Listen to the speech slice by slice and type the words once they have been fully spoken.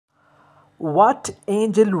What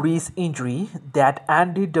Angel Reese injury that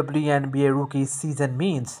ended WNBA rookie season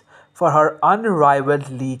means for her unrivaled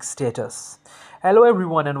league status. Hello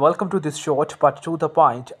everyone and welcome to this short but to the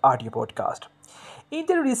point audio podcast.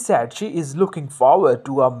 Angel Reese said she is looking forward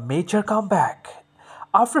to a major comeback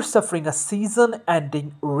after suffering a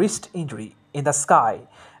season-ending wrist injury in the Sky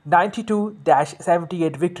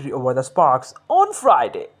 92-78 victory over the Sparks on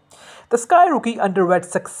Friday. The Sky rookie underwent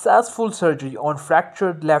successful surgery on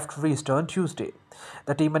fractured left wrist on Tuesday,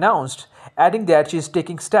 the team announced, adding that she is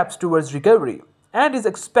taking steps towards recovery and is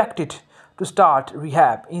expected to start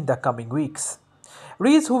rehab in the coming weeks.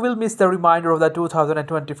 Reese, who will miss the remainder of the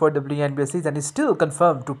 2024 WNBA season, is still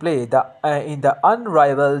confirmed to play in the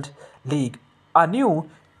unrivaled league, a new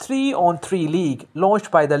 3-on-3 league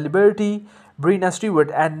launched by the Liberty, Brina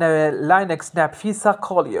Stewart, and Linux Napfisa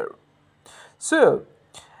Collier. So,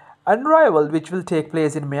 Unrivaled, which will take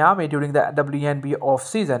place in Miami during the WNBA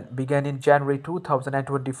off-season, began in January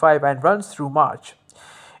 2025 and runs through March.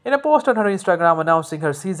 In a post on her Instagram announcing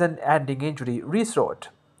her season-ending injury, Reese wrote,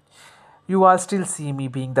 "You all still see me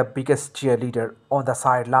being the biggest cheerleader on the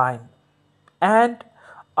sideline. And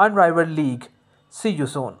Unrivaled League, see you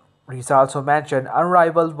soon." Reese also mentioned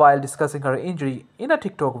Unrivaled while discussing her injury in a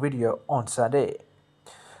TikTok video on Sunday.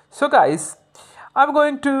 So guys, I'm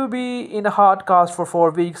going to be in a hard cast for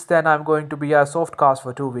 4 weeks, then I'm going to be a soft cast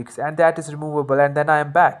for 2 weeks, and that is removable, and then I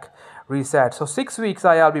am back, reset. So 6 weeks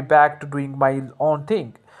I'll be back to doing my own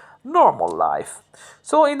thing, normal life.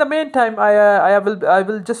 So in the meantime, I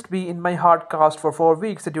will just be in my hard cast for 4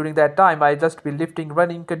 weeks. During that time, I just be lifting,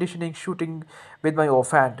 running, conditioning, shooting with my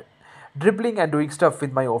offhand, dribbling and doing stuff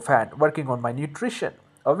with my offhand, working on my nutrition.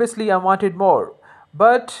 Obviously, I wanted more,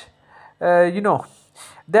 but you know.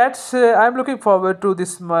 I'm looking forward to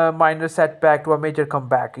this minor setback to a major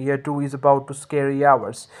comeback. Year 2 is about to scary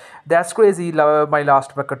hours. That's crazy. My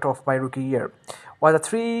last bucket of my rookie year was a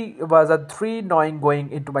three knowing going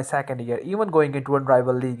into my second year. Even going into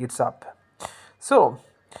Unrivaled League, it's up. So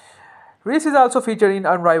Reese is also featured in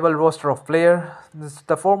Unrivaled roster of player.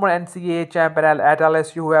 The former NCAA champion at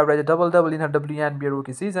LSU, who averaged a double-double in her WNBA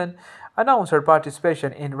rookie season, announced her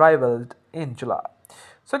participation in Rivaled in July.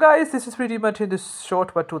 So guys, this is pretty much in this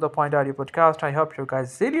short but to the point audio podcast. I hope you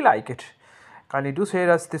guys really like it. Kindly do share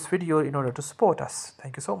us this video in order to support us.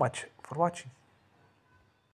 Thank you so much for watching.